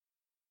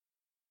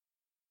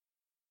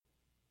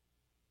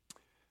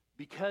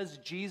Because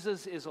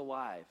Jesus is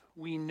alive,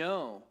 we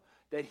know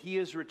that he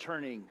is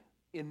returning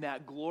in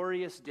that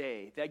glorious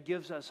day that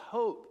gives us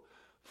hope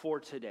for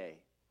today.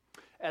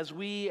 As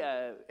we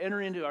enter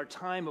into our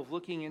time of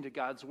looking into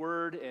God's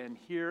Word and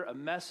hear a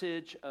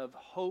message of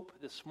hope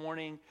this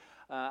morning,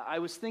 I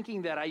was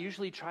thinking that I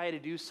usually try to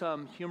do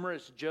some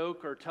humorous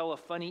joke or tell a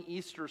funny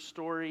Easter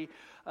story,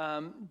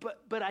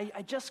 but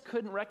I just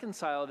couldn't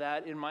reconcile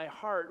that in my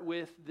heart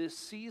with this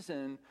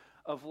season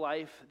of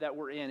life that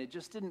we're in. It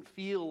just didn't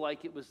feel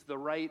like it was the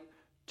right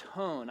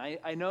tone.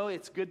 I know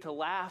it's good to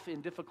laugh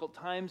in difficult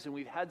times, and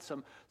we've had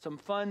some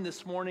fun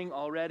this morning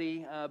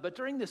already, but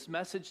during this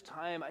message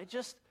time,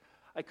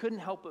 I couldn't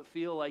help but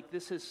feel like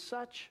this is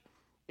such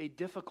a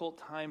difficult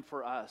time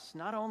for us,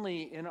 not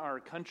only in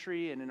our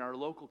country and in our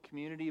local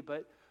community,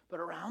 but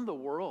around the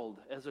world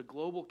as a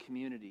global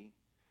community.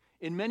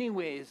 In many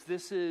ways,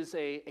 this is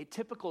a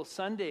typical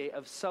Sunday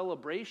of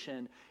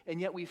celebration, and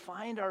yet we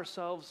find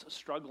ourselves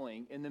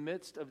struggling in the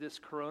midst of this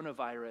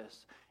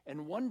coronavirus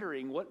and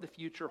wondering what the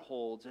future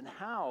holds and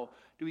how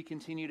do we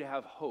continue to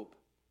have hope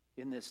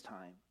in this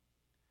time.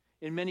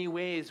 In many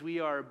ways, we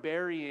are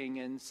burying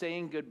and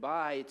saying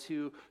goodbye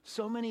to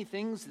so many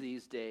things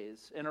these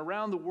days. And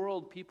around the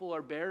world, people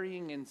are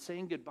burying and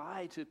saying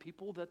goodbye to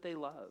people that they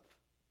love.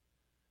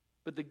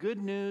 But the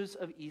good news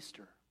of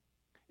Easter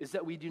is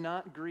that we do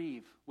not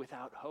grieve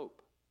without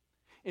hope.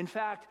 In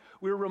fact,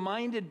 we're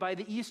reminded by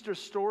the Easter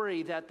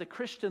story that the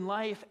Christian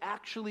life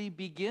actually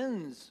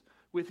begins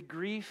with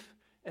grief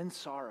and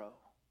sorrow.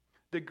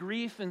 The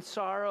grief and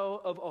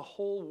sorrow of a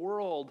whole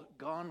world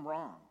gone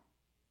wrong.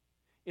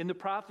 In the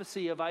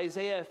prophecy of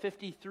Isaiah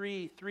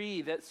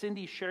 53:3 that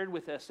Cindy shared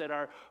with us at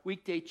our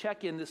weekday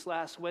check-in this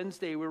last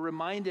Wednesday, we're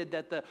reminded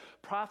that the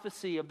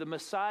prophecy of the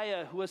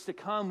Messiah who was to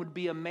come would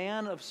be a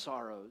man of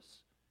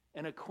sorrows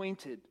and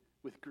acquainted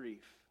with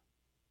grief.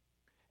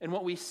 And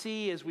what we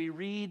see as we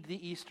read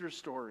the Easter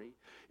story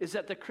is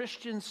that the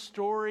Christian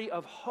story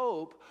of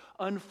hope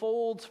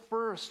unfolds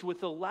first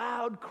with a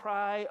loud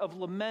cry of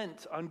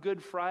lament on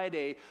Good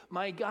Friday,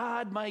 my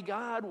God,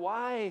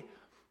 why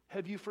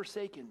have you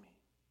forsaken me?"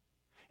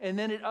 And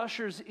then it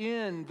ushers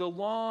in the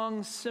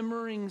long,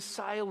 simmering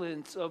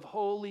silence of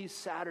Holy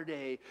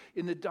Saturday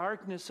in the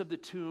darkness of the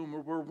tomb,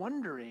 where we're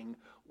wondering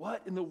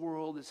what in the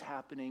world is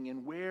happening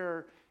and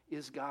where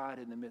is God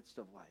in the midst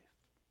of life.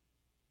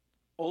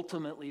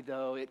 Ultimately,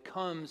 though, it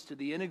comes to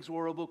the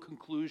inexorable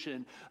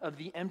conclusion of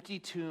the empty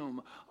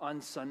tomb on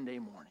Sunday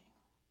morning.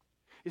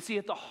 You see,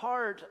 at the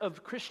heart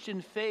of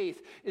Christian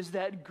faith is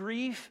that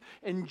grief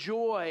and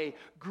joy,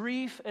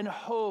 grief and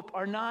hope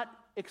are not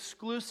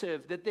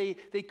exclusive, that they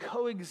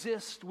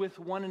coexist with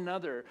one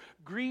another.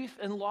 Grief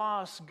and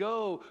loss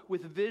go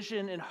with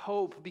vision and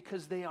hope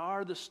because they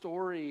are the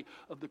story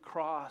of the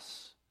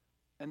cross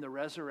and the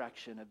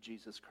resurrection of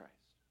Jesus Christ.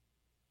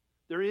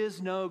 There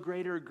is no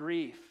greater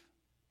grief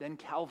than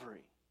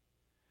Calvary,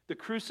 the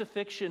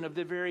crucifixion of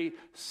the very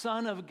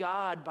Son of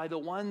God by the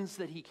ones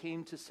that he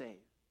came to save.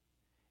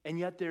 And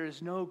yet there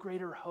is no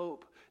greater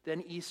hope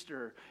than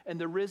Easter and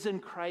the risen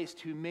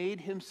Christ who made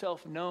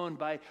himself known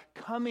by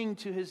coming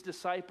to his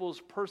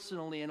disciples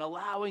personally and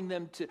allowing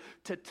them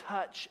to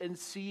touch and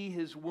see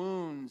his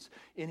wounds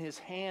in his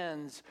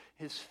hands,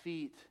 his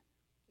feet,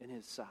 and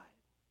his side.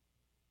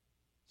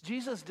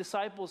 Jesus'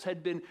 disciples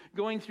had been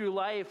going through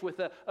life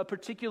with a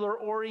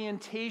particular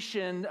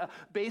orientation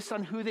based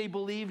on who they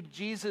believed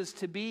Jesus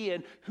to be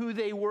and who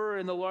they were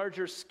in the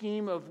larger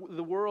scheme of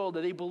the world.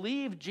 They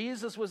believed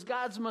Jesus was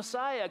God's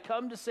Messiah,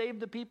 come to save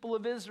the people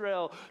of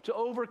Israel, to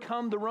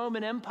overcome the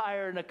Roman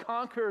Empire and to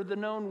conquer the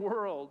known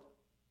world.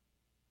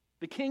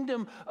 The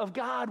kingdom of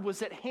God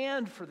was at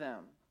hand for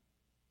them.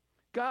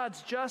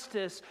 God's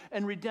justice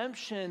and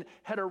redemption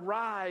had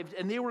arrived,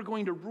 and they were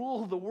going to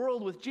rule the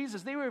world with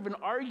Jesus. They were even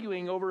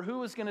arguing over who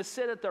was going to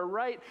sit at the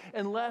right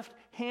and left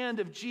hand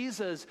of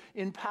Jesus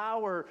in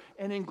power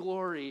and in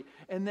glory.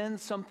 And then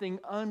something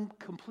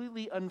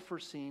completely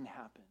unforeseen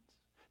happens.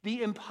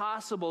 The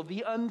impossible,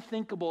 the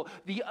unthinkable,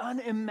 the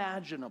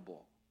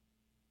unimaginable.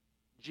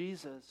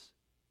 Jesus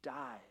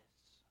dies.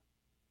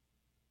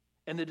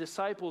 And the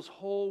disciples'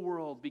 whole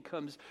world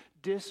becomes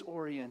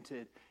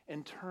disoriented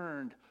and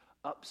turned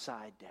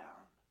upside down.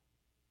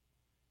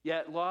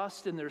 Yet,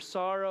 lost in their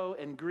sorrow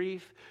and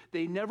grief,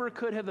 they never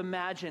could have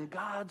imagined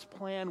God's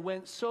plan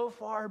went so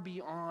far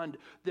beyond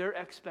their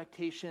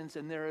expectations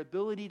and their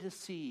ability to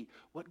see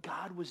what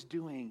God was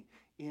doing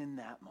in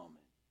that moment.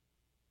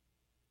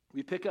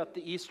 We pick up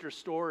the Easter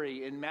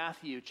story in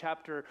Matthew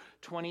chapter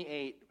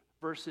 28,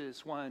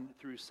 verses 1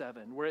 through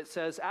 7, where it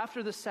says,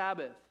 "After the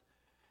Sabbath,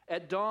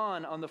 at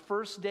dawn on the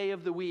first day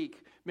of the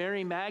week,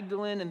 Mary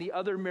Magdalene and the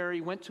other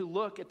Mary went to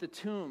look at the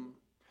tomb.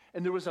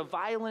 And there was a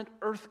violent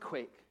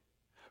earthquake.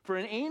 For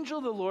an angel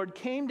of the Lord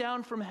came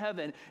down from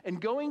heaven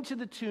and going to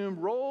the tomb,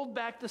 rolled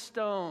back the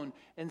stone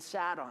and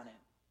sat on it.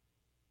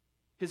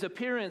 His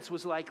appearance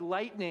was like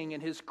lightning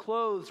and his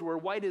clothes were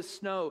white as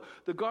snow.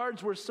 The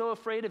guards were so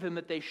afraid of him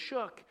that they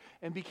shook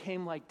and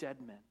became like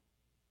dead men.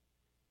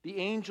 The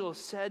angel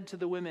said to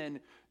the women,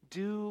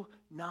 'Do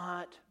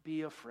not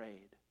be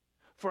afraid.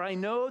 For I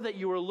know that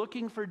you are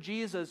looking for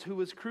Jesus who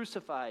was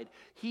crucified.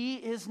 He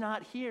is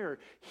not here.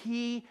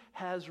 He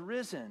has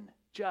risen,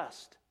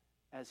 just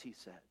as he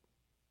said.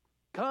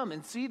 Come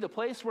and see the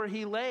place where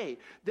he lay.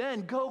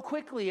 Then go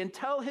quickly and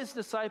tell his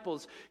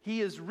disciples,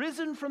 he is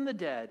risen from the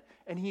dead,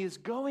 and he is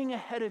going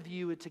ahead of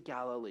you into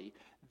Galilee.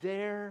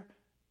 There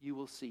you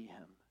will see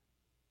him.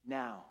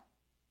 Now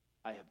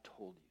I have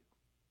told you.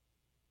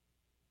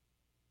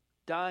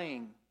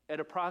 Dying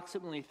at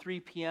approximately 3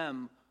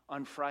 p.m.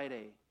 on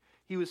Friday,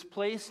 he was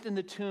placed in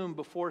the tomb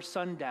before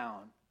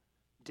sundown,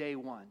 day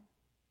 1.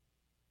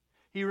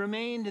 He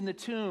remained in the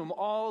tomb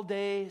all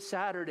day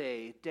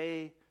Saturday,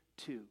 day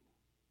 2,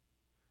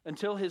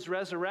 until his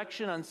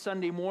resurrection on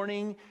Sunday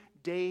morning,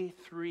 day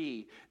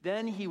 3.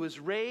 Then he was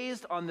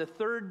raised on the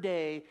 3rd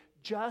day,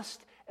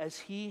 just as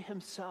he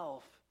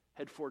himself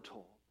had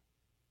foretold.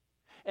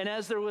 And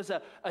as there was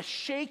a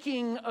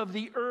shaking of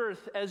the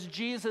earth as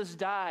Jesus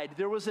died,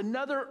 there was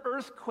another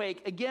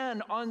earthquake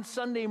again on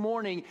Sunday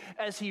morning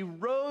as he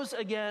rose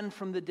again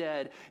from the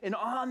dead. And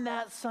on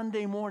that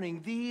Sunday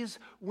morning, these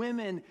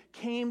women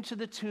came to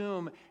the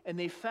tomb and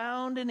they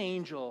found an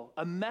angel,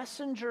 a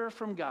messenger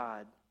from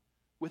God,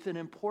 with an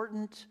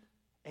important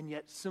and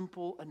yet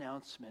simple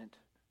announcement.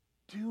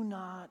 Do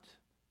not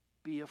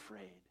be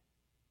afraid.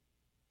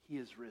 He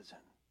is risen.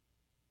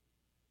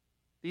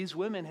 These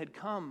women had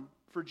come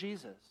for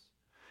Jesus,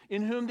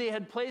 in whom they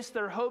had placed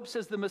their hopes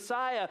as the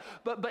Messiah,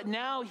 but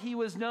now he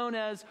was known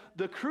as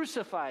the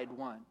crucified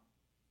one.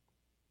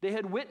 They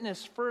had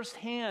witnessed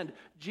firsthand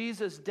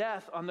Jesus'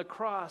 death on the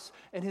cross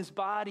and his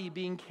body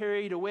being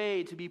carried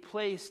away to be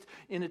placed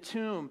in a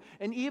tomb.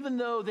 And even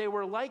though they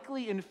were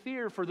likely in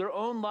fear for their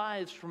own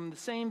lives from the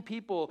same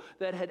people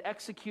that had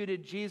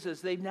executed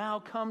Jesus, they've now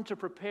come to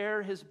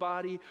prepare his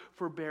body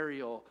for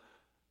burial.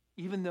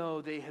 Even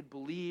though they had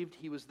believed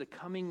he was the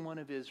coming one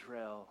of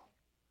Israel,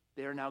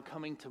 they are now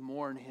coming to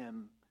mourn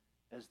him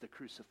as the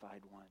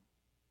crucified one.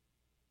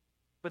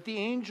 But the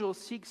angel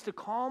seeks to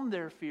calm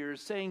their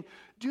fears, saying,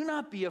 do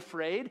not be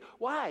afraid.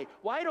 Why?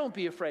 Why don't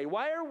be afraid?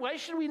 Why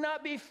should we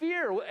not be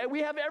fear?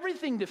 We have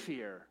everything to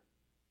fear.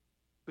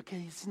 Because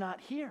he's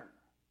not here.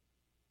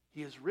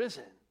 He is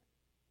risen,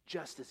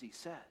 just as he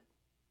said.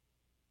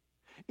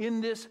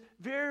 In this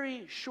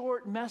very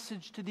short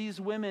message to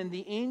these women,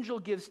 the angel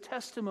gives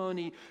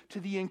testimony to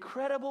the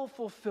incredible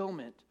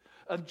fulfillment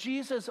of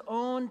Jesus'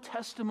 own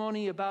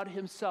testimony about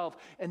himself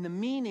and the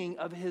meaning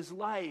of his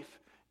life,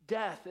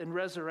 death, and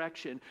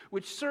resurrection,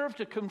 which serve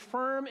to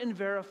confirm and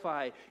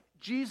verify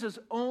Jesus'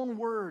 own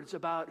words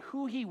about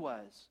who he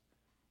was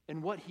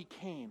and what he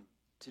came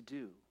to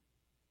do.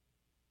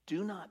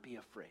 Do not be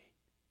afraid.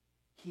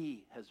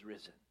 He has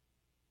risen.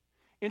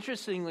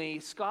 Interestingly,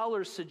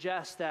 scholars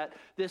suggest that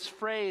this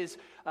phrase,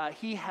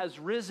 he has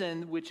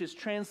risen, which is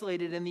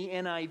translated in the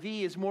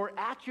NIV, is more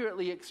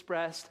accurately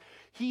expressed,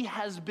 he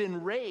has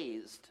been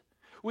raised,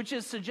 which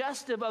is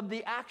suggestive of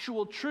the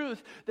actual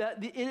truth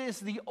that it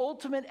is the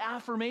ultimate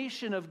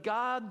affirmation of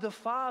God the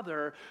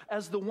Father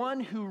as the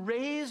one who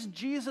raised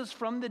Jesus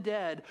from the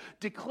dead,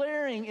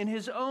 declaring in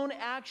his own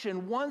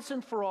action once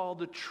and for all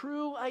the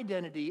true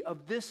identity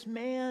of this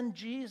man,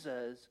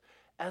 Jesus,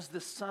 as the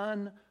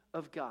Son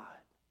of God,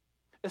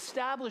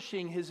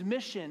 establishing his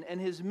mission and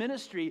his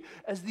ministry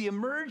as the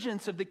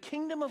emergence of the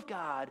kingdom of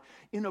God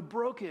in a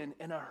broken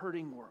and a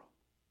hurting world.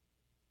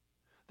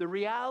 The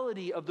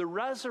reality of the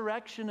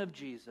resurrection of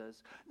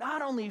Jesus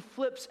not only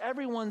flips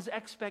everyone's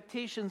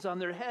expectations on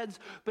their heads,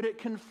 but it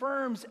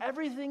confirms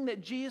everything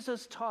that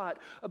Jesus taught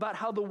about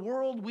how the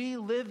world we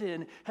live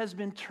in has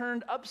been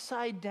turned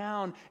upside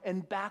down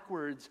and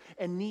backwards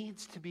and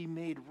needs to be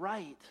made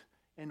right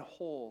and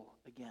whole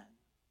again.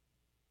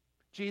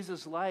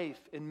 Jesus' life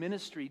and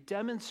ministry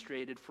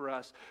demonstrated for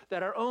us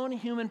that our own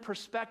human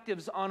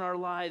perspectives on our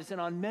lives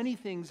and on many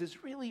things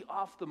is really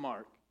off the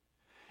mark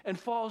and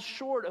falls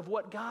short of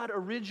what God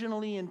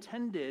originally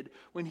intended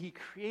when he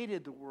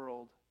created the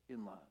world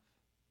in love.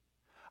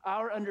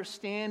 Our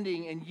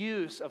understanding and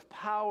use of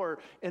power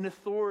and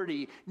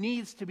authority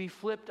needs to be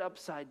flipped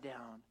upside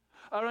down.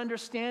 Our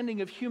understanding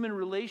of human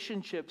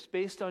relationships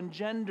based on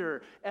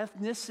gender,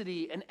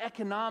 ethnicity, and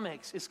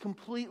economics is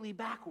completely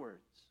backwards.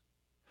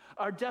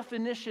 Our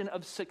definition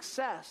of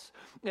success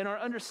and our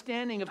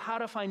understanding of how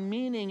to find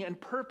meaning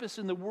and purpose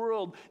in the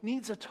world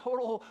needs a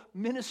total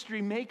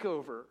ministry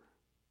makeover.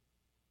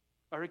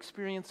 Our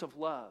experience of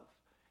love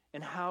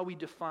and how we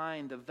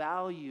define the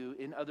value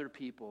in other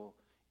people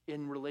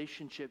in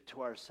relationship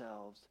to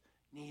ourselves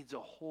needs a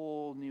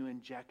whole new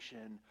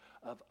injection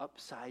of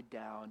upside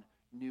down,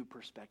 new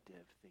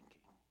perspective thinking.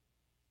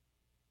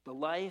 The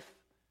life,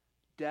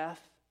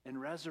 death,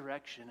 and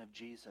resurrection of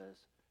Jesus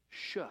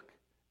shook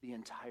the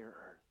entire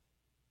earth.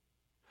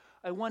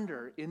 I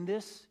wonder, in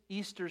this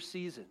Easter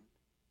season,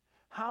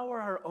 how are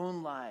our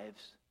own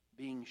lives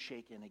being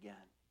shaken again?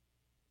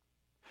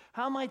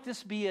 How might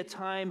this be a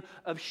time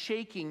of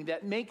shaking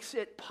that makes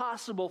it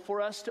possible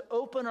for us to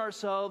open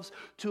ourselves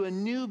to a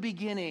new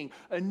beginning,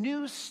 a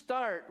new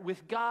start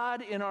with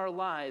God in our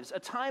lives, a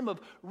time of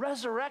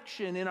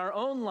resurrection in our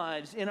own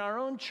lives, in our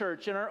own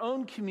church, in our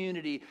own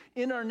community,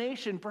 in our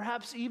nation,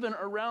 perhaps even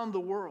around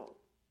the world?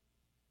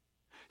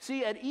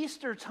 See, at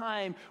Easter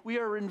time, we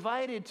are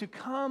invited to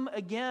come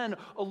again,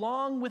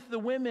 along with the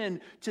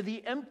women, to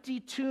the empty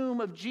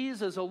tomb of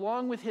Jesus,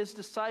 along with his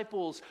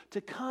disciples,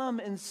 to come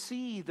and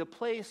see the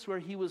place where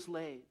he was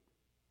laid,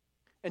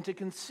 and to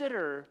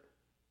consider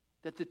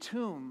that the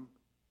tomb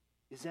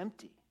is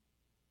empty.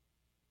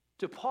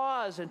 To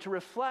pause and to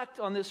reflect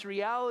on this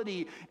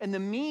reality and the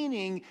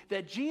meaning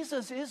that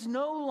Jesus is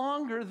no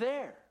longer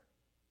there.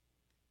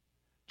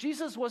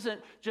 Jesus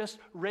wasn't just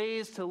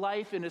raised to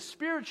life in a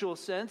spiritual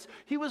sense.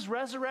 He was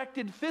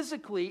resurrected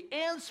physically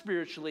and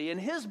spiritually,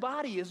 and his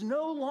body is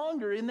no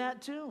longer in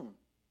that tomb.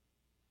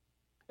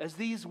 As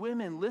these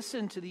women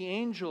listened to the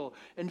angel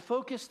and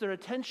focused their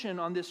attention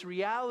on this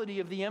reality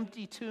of the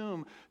empty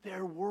tomb,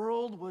 their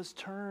world was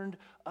turned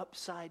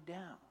upside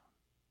down.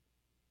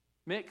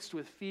 Mixed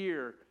with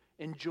fear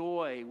and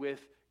joy,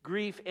 with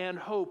grief and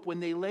hope,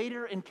 when they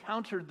later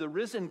encountered the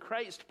risen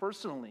Christ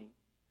personally,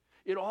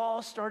 it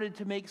all started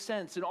to make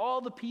sense, and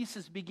all the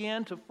pieces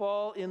began to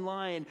fall in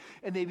line,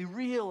 and they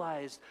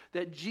realized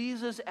that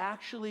Jesus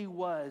actually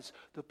was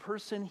the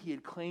person he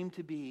had claimed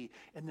to be,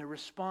 and their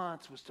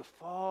response was to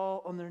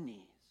fall on their knees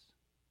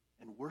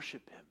and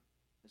worship him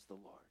as the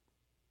Lord.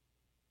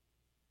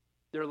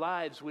 Their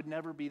lives would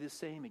never be the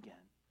same again,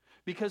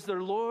 because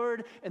their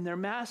Lord and their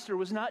Master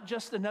was not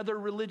just another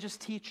religious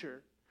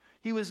teacher.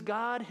 He was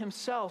God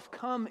himself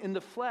come in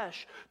the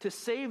flesh to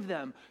save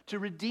them, to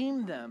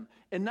redeem them,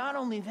 and not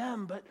only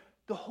them, but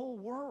the whole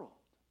world.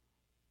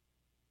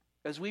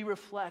 As we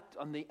reflect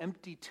on the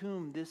empty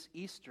tomb this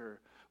Easter,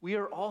 we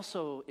are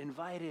also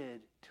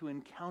invited to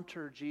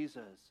encounter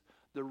Jesus,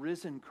 the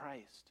risen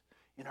Christ,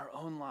 in our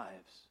own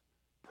lives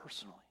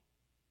personally.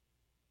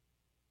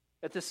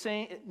 In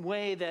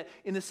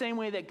the same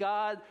way that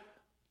God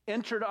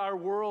entered our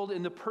world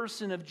in the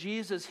person of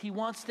Jesus, he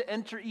wants to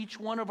enter each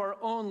one of our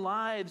own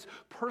lives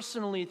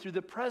personally through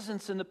the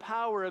presence and the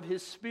power of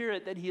his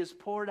Spirit that he has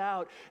poured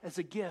out as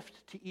a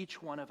gift to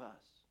each one of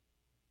us.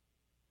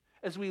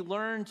 As we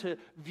learn to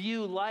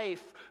view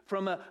life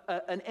from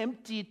an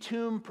empty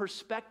tomb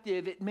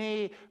perspective, it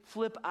may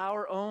flip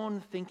our own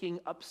thinking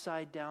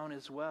upside down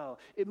as well.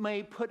 It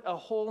may put a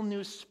whole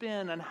new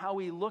spin on how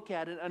we look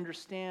at and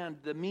understand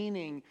the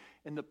meaning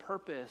and the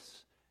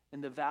purpose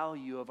and the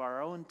value of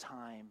our own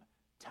time,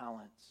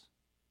 talents,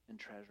 and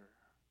treasure.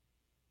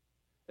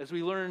 As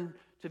we learn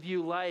to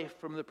view life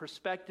from the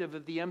perspective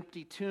of the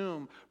empty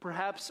tomb,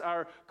 perhaps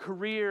our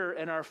career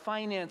and our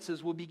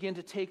finances will begin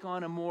to take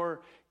on a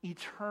more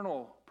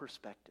eternal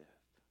perspective,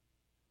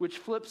 which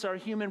flips our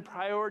human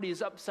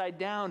priorities upside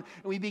down,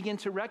 and we begin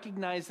to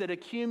recognize that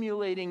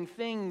accumulating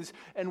things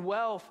and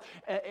wealth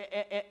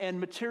and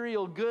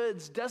material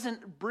goods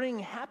doesn't bring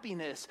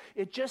happiness.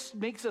 It just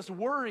makes us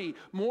worry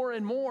more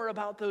and more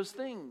about those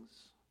things.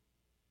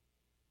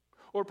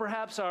 Or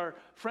perhaps our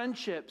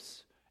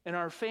friendships and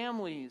our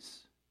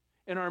families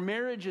and our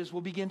marriages will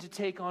begin to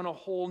take on a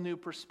whole new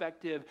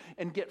perspective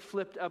and get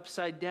flipped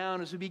upside down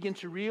as we begin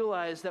to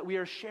realize that we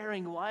are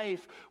sharing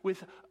life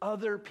with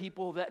other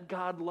people that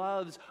God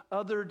loves,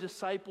 other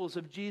disciples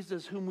of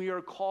Jesus whom we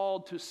are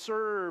called to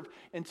serve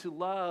and to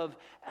love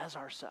as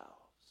ourselves.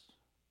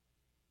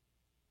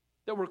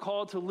 That we're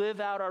called to live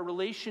out our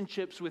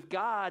relationships with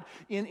God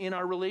in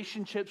our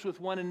relationships with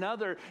one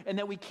another, and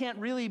that we can't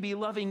really be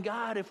loving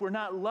God if we're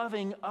not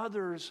loving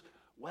others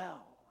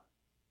well.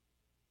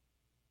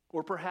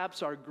 Or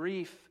perhaps our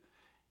grief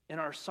and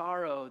our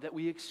sorrow that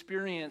we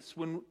experience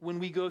when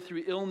we go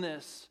through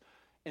illness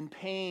and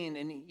pain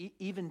and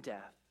even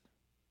death.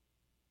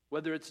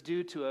 Whether it's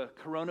due to a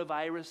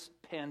coronavirus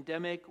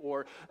pandemic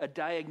or a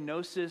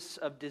diagnosis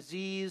of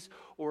disease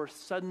or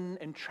sudden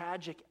and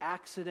tragic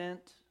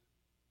accident,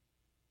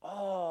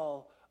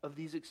 all of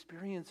these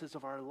experiences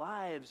of our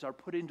lives are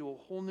put into a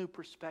whole new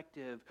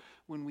perspective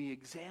when we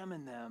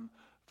examine them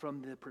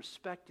from the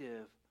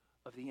perspective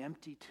of the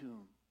empty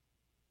tomb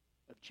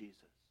of Jesus.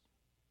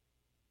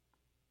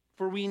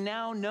 For we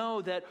now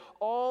know that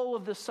all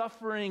of the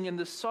suffering and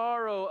the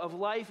sorrow of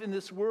life in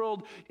this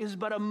world is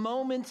but a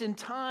moment in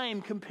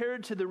time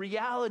compared to the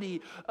reality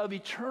of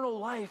eternal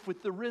life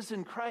with the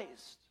risen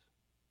Christ.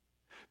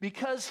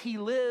 Because he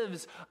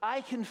lives,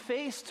 I can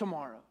face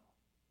tomorrow.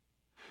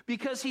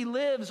 Because he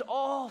lives,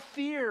 all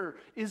fear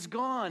is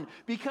gone.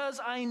 Because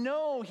I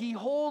know he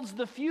holds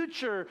the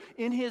future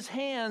in his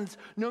hands,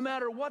 no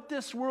matter what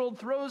this world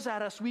throws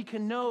at us, we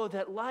can know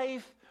that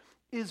life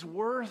is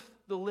worth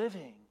the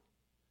living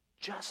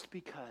just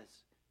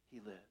because he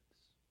lives.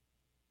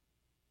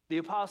 The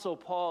Apostle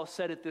Paul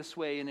said it this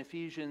way in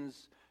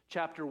Ephesians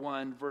chapter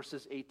 1,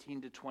 verses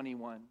 18 to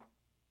 21.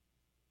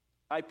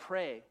 I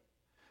pray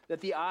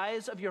that the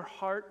eyes of your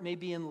heart may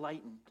be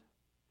enlightened,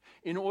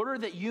 in order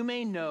that you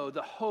may know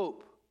the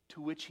hope to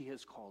which he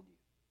has called you,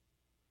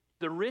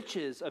 the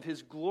riches of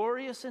his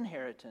glorious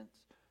inheritance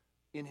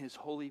in his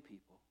holy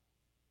people,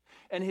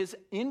 and his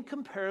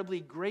incomparably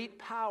great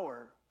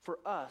power for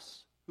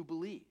us who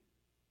believe.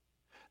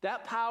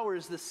 That power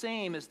is the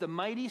same as the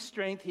mighty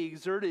strength he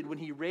exerted when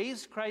he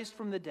raised Christ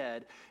from the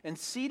dead and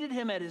seated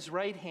him at his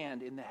right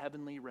hand in the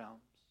heavenly realms,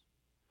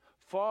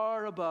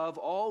 far above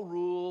all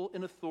rule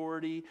and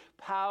authority,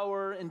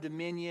 power and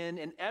dominion,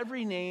 and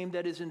every name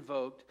that is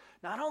invoked,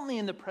 not only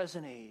in the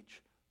present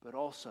age, but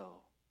also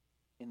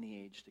in the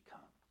age to come.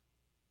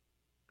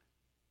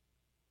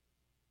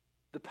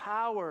 The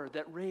power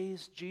that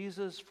raised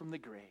Jesus from the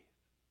grave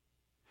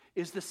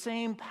is the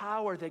same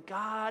power that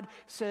God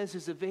says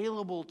is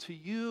available to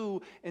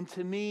you and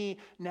to me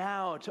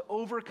now to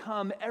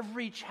overcome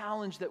every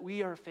challenge that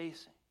we are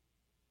facing.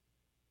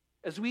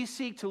 As we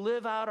seek to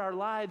live out our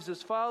lives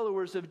as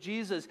followers of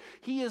Jesus,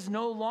 he is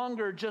no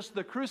longer just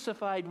the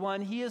crucified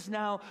one. He is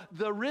now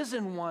the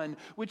risen one,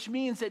 which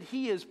means that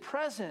he is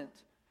present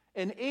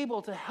and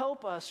able to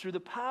help us through the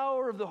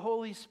power of the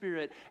Holy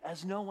Spirit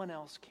as no one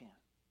else can.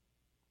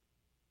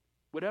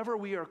 Whatever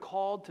we are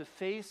called to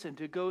face and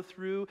to go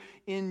through,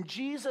 in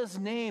Jesus'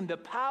 name, the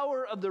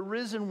power of the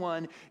risen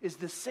one is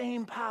the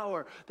same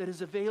power that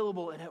is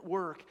available and at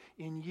work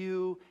in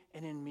you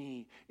and in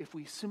me, if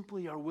we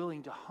simply are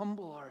willing to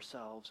humble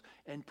ourselves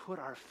and put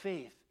our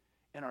faith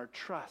and our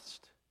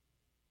trust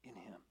in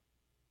him.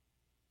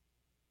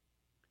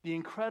 The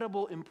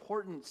incredible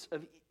importance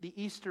of the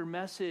Easter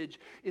message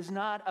is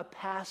not a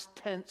past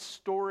tense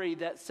story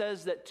that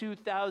says that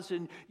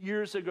 2,000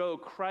 years ago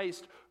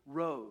Christ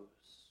rose.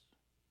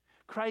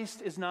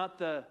 Christ is not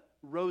the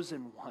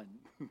risen one.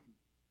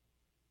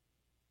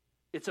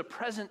 It's a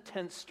present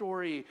tense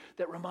story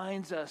that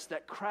reminds us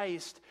that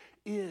Christ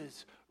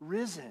is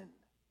risen.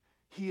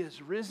 He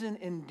is risen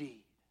indeed.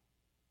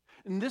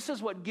 And this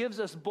is what gives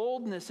us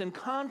boldness and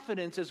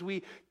confidence as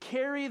we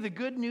carry the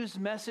good news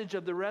message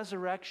of the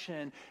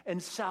resurrection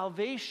and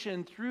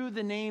salvation through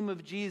the name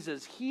of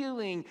Jesus,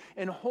 healing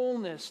and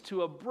wholeness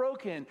to a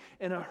broken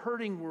and a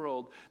hurting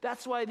world.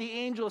 That's why the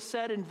angel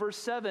said in verse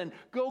 7,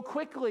 "Go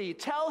quickly,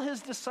 tell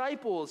his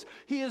disciples,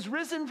 he is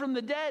risen from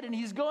the dead and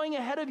he's going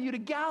ahead of you to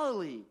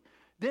Galilee.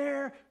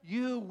 There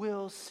you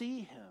will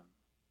see him.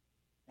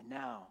 And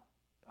now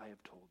I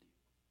have told you."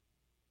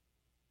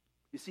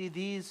 You see,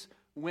 these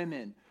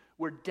women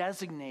were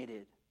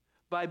designated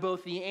by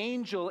both the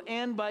angel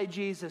and by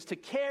Jesus to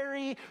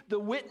carry the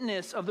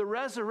witness of the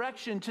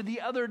resurrection to the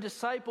other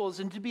disciples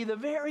and to be the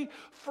very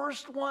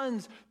first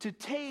ones to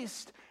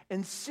taste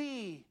and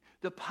see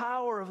the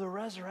power of the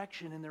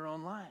resurrection in their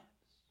own lives.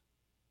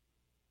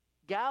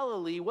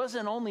 Galilee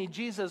wasn't only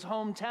Jesus'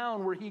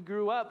 hometown where he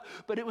grew up,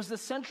 but it was the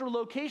central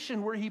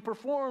location where he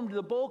performed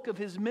the bulk of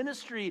his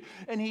ministry,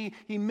 and he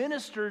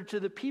ministered to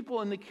the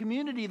people in the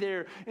community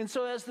there. And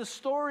so as the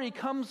story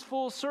comes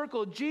full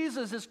circle,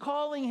 Jesus is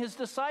calling his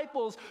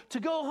disciples to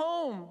go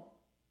home,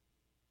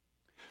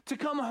 to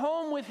come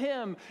home with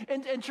him,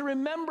 and to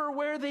remember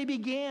where they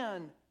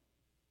began.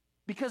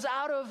 Because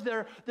out of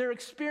their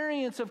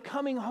experience of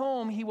coming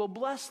home, he will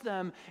bless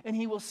them and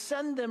he will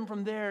send them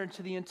from there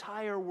into the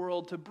entire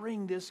world to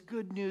bring this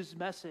good news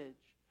message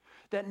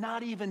that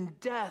not even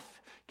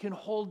death can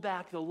hold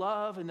back the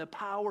love and the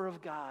power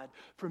of God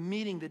from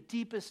meeting the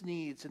deepest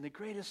needs and the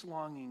greatest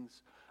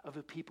longings of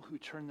the people who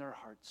turn their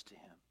hearts to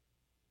him.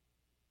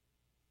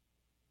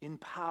 In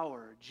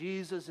power,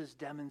 Jesus is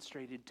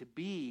demonstrated to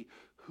be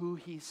who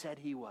he said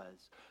he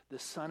was, the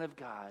Son of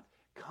God,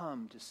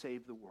 come to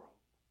save the world,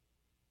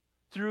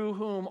 through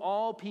whom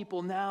all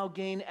people now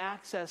gain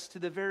access to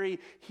the very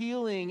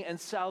healing and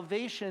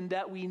salvation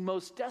that we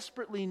most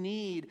desperately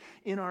need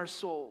in our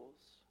souls.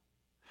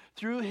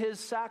 Through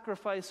his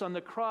sacrifice on the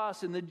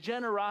cross and the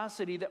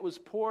generosity that was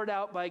poured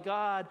out by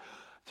God,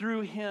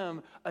 through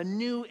him, a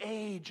new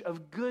age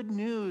of good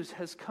news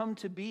has come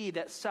to be,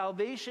 that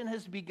salvation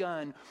has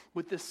begun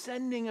with the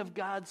sending of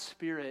God's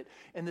Spirit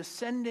and the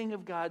sending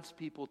of God's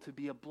people to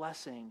be a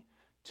blessing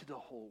to the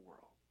whole world.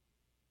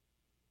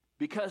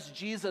 Because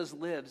Jesus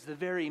lives, the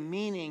very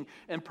meaning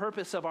and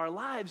purpose of our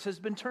lives has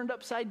been turned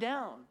upside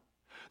down.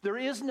 There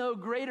is no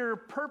greater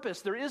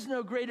purpose, there is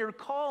no greater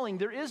calling,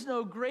 there is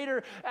no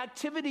greater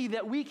activity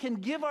that we can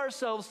give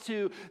ourselves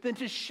to than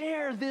to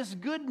share this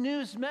good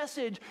news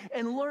message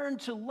and learn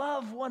to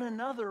love one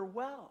another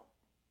well.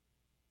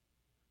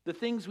 The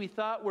things we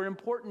thought were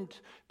important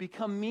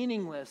become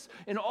meaningless,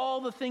 and all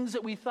the things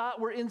that we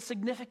thought were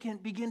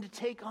insignificant begin to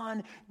take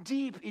on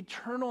deep,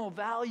 eternal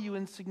value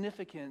and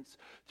significance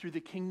through the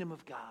kingdom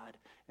of God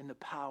and the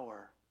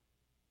power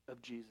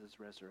of Jesus'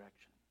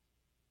 resurrection.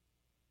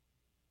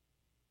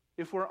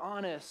 If we're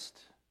honest,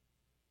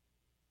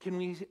 can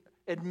we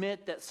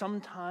admit that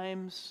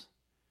sometimes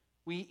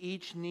we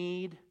each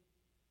need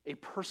a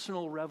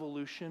personal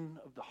revolution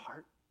of the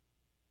heart?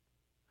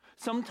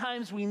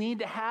 Sometimes we need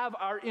to have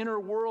our inner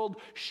world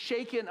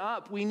shaken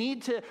up. We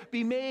need to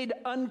be made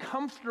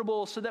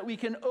uncomfortable so that we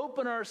can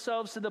open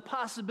ourselves to the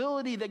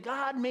possibility that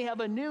God may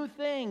have a new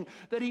thing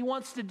that he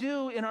wants to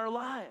do in our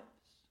lives.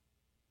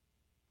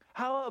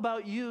 How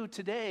about you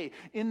today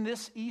in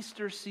this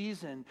Easter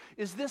season?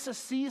 Is this a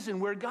season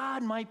where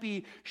God might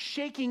be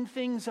shaking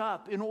things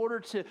up in order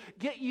to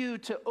get you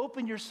to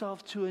open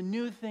yourself to a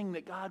new thing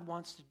that God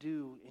wants to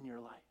do in your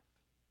life?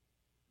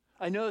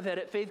 I know that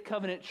at Faith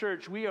Covenant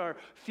Church, we are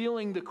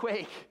feeling the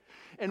quake,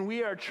 and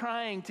we are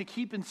trying to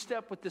keep in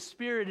step with the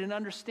Spirit and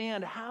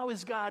understand how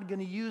is God going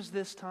to use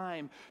this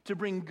time to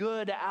bring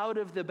good out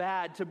of the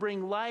bad, to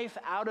bring life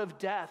out of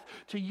death,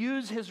 to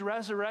use his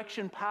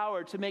resurrection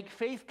power to make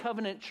Faith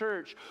Covenant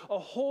Church a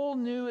whole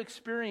new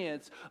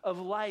experience of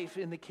life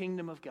in the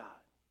kingdom of God.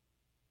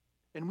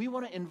 And we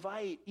want to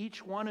invite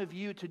each one of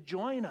you to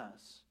join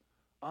us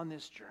on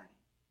this journey.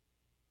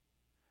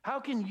 How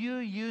can you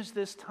use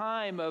this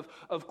time of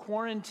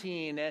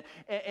quarantine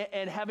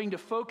and having to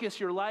focus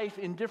your life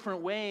in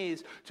different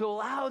ways to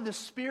allow the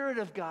Spirit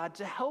of God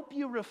to help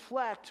you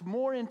reflect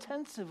more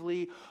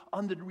intensively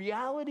on the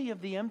reality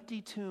of the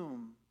empty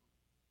tomb?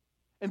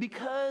 And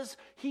because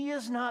he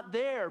is not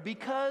there,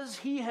 because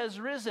he has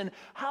risen,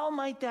 how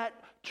might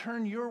that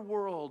turn your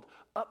world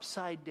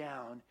upside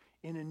down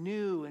in a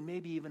new and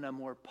maybe even a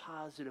more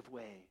positive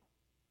way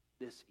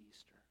this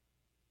Easter?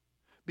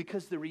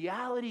 Because the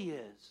reality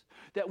is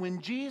that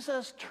when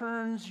Jesus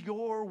turns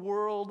your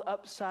world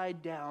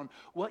upside down,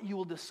 what you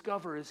will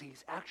discover is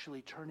he's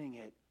actually turning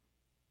it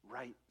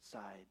right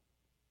side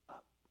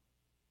up.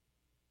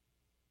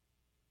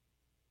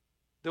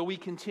 Though we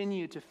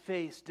continue to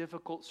face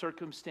difficult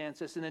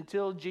circumstances, and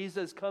until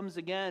Jesus comes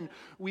again,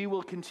 we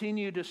will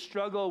continue to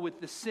struggle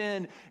with the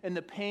sin and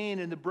the pain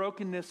and the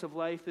brokenness of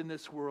life in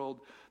this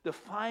world. The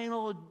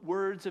final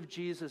words of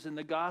Jesus in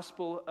the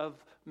Gospel of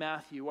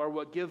Matthew are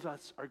what give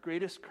us our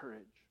greatest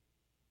courage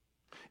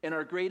and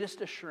our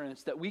greatest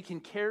assurance that we can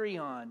carry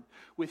on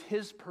with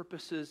his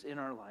purposes in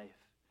our life,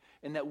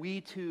 and that we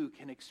too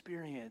can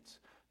experience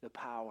the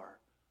power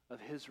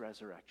of his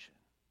resurrection.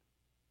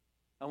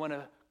 I want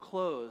to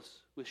close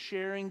with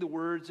sharing the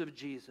words of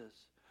Jesus,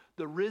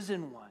 the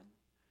risen one,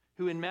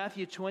 who in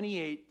Matthew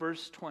 28,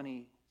 verse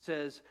 20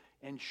 says,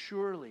 "And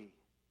surely,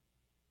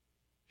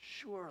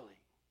 surely,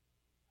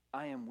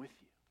 I am with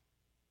you.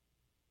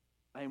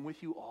 I am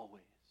with you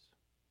always,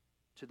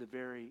 to the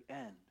very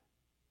end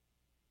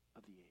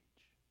of the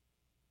age."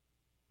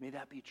 May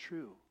that be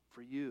true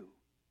for you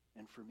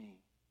and for me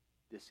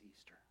this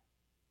Easter.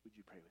 Would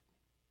you pray with me?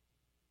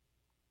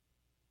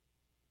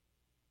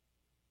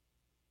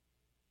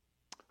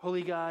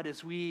 Holy God,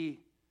 as we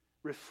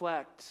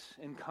reflect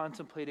and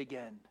contemplate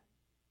again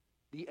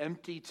the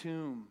empty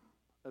tomb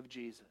of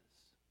Jesus,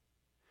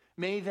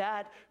 may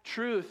that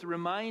truth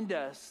remind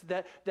us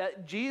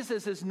that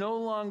Jesus is no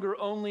longer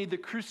only the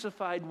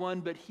crucified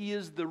one, but he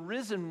is the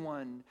risen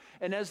one.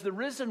 And as the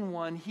risen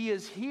one, he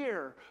is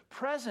here,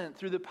 present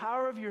through the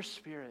power of your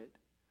Spirit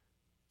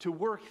to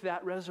work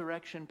that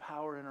resurrection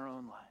power in our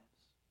own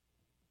lives.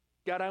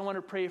 God, I want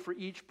to pray for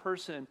each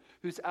person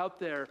who's out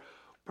there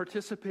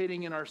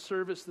participating in our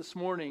service this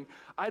morning.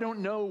 I don't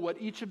know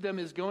what each of them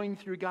is going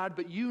through, God,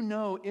 but you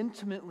know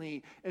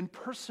intimately and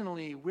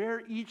personally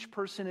where each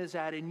person is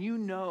at, and you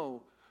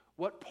know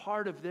what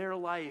part of their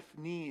life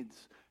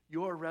needs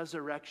your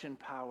resurrection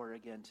power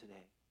again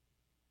today.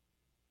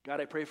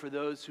 God, I pray for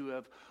those who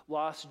have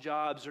lost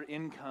jobs or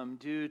income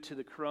due to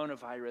the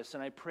coronavirus,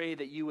 and I pray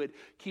that you would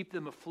keep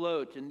them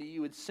afloat and that you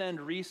would send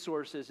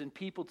resources and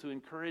people to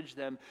encourage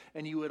them,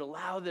 and you would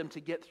allow them to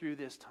get through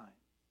this time.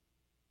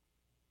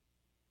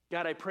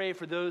 God, I pray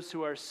for those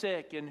who are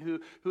sick and who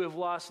have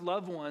lost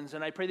loved ones,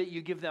 and I pray that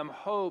you give them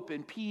hope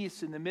and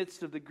peace in the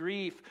midst of the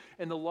grief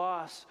and the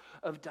loss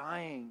of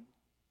dying.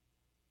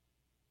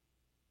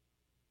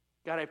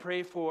 God, I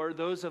pray for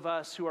those of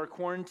us who are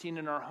quarantined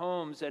in our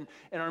homes and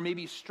are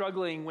maybe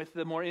struggling with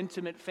the more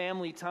intimate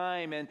family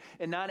time and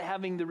not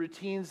having the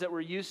routines that we're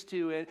used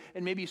to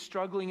and maybe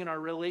struggling in our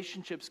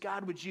relationships.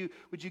 God, would you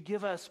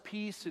give us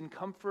peace and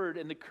comfort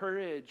and the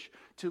courage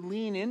to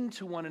lean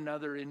into one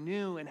another in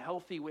new and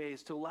healthy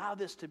ways, to allow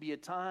this to be a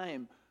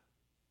time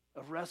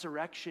of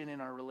resurrection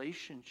in our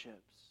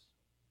relationships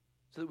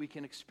so that we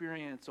can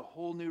experience a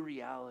whole new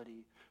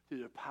reality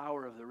through the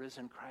power of the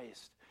risen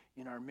Christ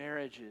in our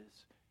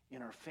marriages,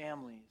 in our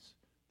families,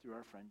 through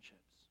our friendships.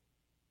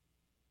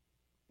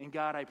 And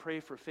God, I pray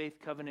for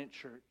Faith Covenant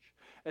Church.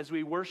 As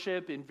we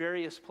worship in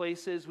various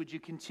places, would you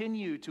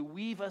continue to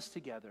weave us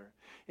together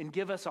and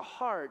give us a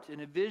heart and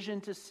a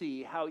vision to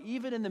see how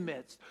even in the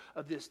midst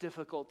of this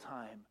difficult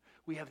time,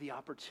 we have the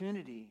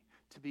opportunity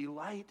to be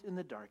light in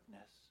the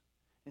darkness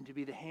and to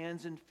be the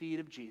hands and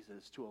feet of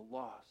Jesus to a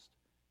lost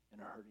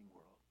and a hurting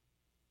world.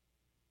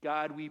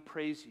 God, we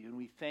praise you and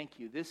we thank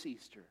you this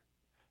Easter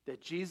that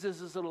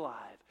Jesus is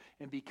alive,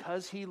 and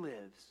because he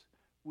lives,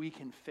 we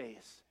can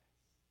face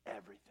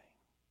everything.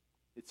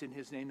 It's in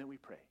his name that we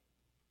pray.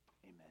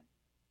 Amen.